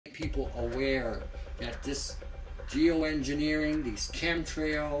people aware that this geoengineering, these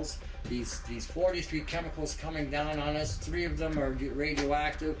chemtrails, these 43 chemicals coming down on us, 3 of them are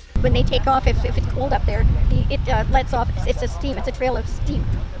radioactive. When they take off, if it's cold up there, it lets off, it's a steam, it's a trail of steam.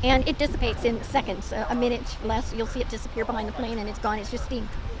 And it dissipates in seconds, a minute less, you'll see it disappear behind the plane and it's gone, it's just steam.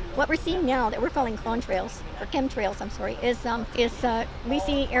 What we're seeing now that we're calling contrails, or chemtrails, I'm sorry, is we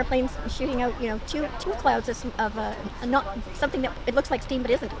see airplanes shooting out, two clouds of not something that it looks like steam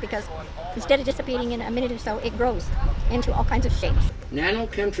but isn't, because instead of dissipating in a minute or so, it grows into all kinds of shapes. Nano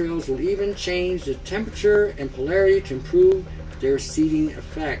chemtrails will even change the temperature and polarity to improve their seeding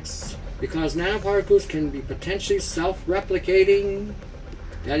effects. Because nanoparticles can be potentially self-replicating,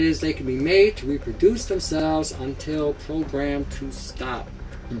 that is, they can be made to reproduce themselves until programmed to stop.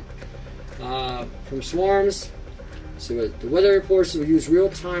 From swarms, so the weather reports will use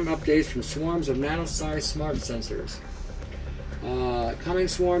real-time updates from swarms of nano-sized smart sensors. Coming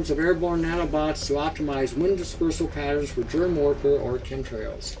swarms of airborne nanobots to optimize wind dispersal patterns for germ warfare or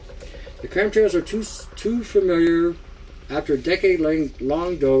chemtrails. The chemtrails are too familiar. After a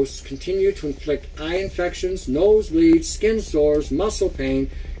decade-long dose, continue to inflict eye infections, nosebleeds, skin sores, muscle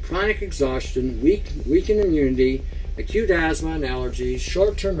pain, chronic exhaustion, weakened immunity, acute asthma and allergies,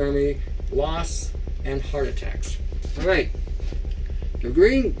 short-term memory loss, and heart attacks. All right. The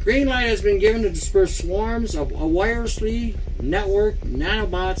green light has been given to disperse swarms of wirelessly networked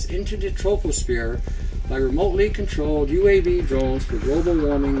nanobots into the troposphere by remotely controlled UAV drones for global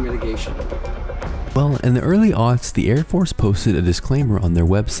warming mitigation. Well, in the early aughts, the Air Force posted a disclaimer on their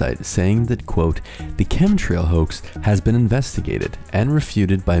website saying that, quote, the chemtrail hoax has been investigated and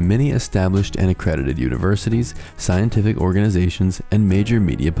refuted by many established and accredited universities, scientific organizations, and major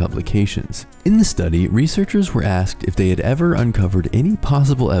media publications. In the study, researchers were asked if they had ever uncovered any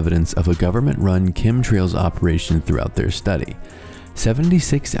possible evidence of a government-run chemtrails operation throughout their study.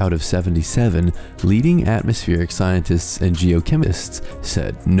 76 out of 77 leading atmospheric scientists and geochemists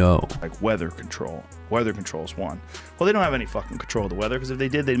said no. Like weather control. Weather control's one. Well, they don't have any fucking control of the weather, because if they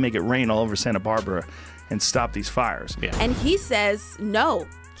did, they'd make it rain all over Santa Barbara and stop these fires. Yeah. And he says, no,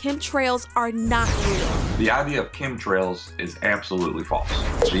 chemtrails are not real. The idea of chemtrails is absolutely false.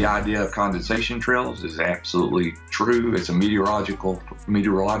 The idea of condensation trails is absolutely true. It's a meteorological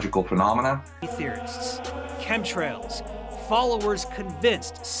phenomena. Theorists, chemtrails, followers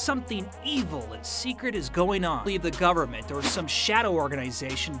convinced something evil and secret is going on. The government or some shadow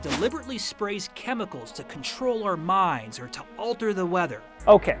organization deliberately sprays chemicals to control our minds or to alter the weather.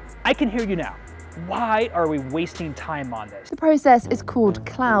 Okay, I can hear you now. Why are we wasting time on this? The process is called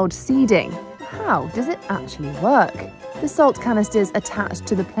cloud seeding. How does it actually work? The salt canisters attached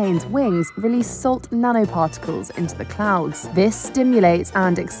to the plane's wings release salt nanoparticles into the clouds. This stimulates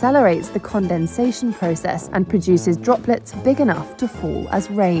and accelerates the condensation process and produces droplets big enough to fall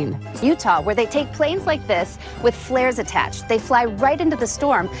as rain. Utah, where they take planes like this with flares attached. They fly right into the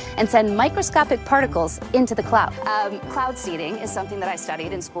storm and send microscopic particles into the cloud. Cloud seeding is something that I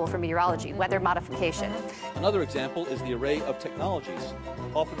studied in school for meteorology, weather modification. Another example is the array of technologies,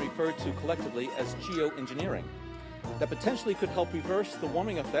 often referred to collectively as geoengineering, that potentially could help reverse the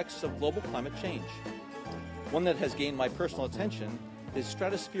warming effects of global climate change. One that has gained my personal attention is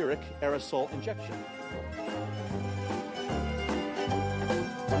stratospheric aerosol injection.